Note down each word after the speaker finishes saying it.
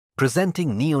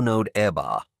Presenting Neonode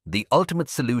AirBar, the ultimate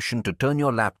solution to turn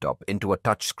your laptop into a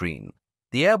touchscreen.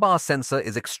 The AirBar sensor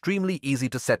is extremely easy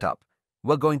to set up.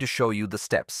 We're going to show you the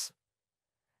steps.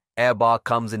 AirBar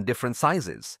comes in different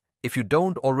sizes. If you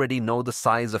don't already know the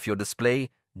size of your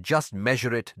display, just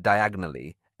measure it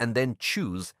diagonally and then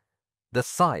choose the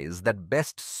size that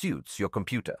best suits your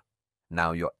computer.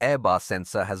 Now your AirBar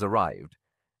sensor has arrived,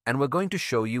 and we're going to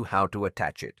show you how to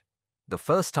attach it. The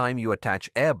first time you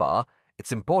attach AirBar,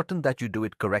 it's important that you do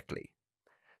it correctly.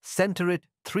 Center it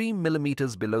 3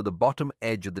 mm below the bottom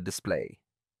edge of the display.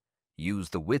 Use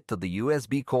the width of the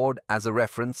USB cord as a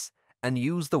reference and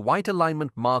use the white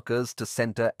alignment markers to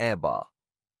center AirBar.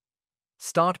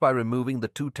 Start by removing the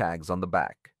two tags on the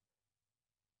back.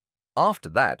 After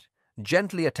that,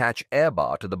 gently attach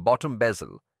AirBar to the bottom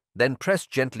bezel, then press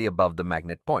gently above the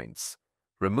magnet points.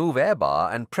 Remove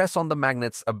AirBar and press on the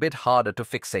magnets a bit harder to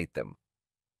fixate them.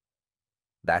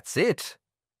 That's it!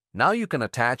 Now you can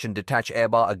attach and detach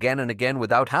AirBar again and again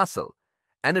without hassle,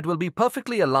 and it will be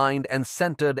perfectly aligned and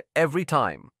centered every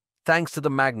time, thanks to the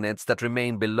magnets that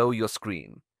remain below your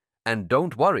screen. And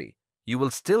don't worry, you will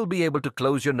still be able to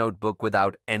close your notebook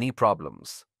without any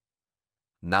problems.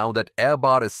 Now that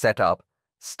AirBar is set up,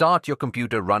 start your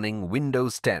computer running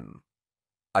Windows 10.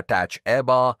 Attach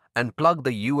AirBar and plug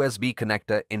the USB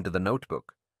connector into the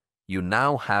notebook. You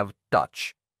now have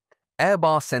touch.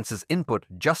 AirBar senses input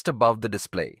just above the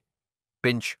display.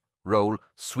 Pinch, roll,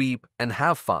 sweep, and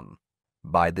have fun.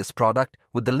 Buy this product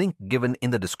with the link given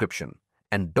in the description.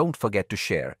 And don't forget to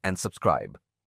share and subscribe.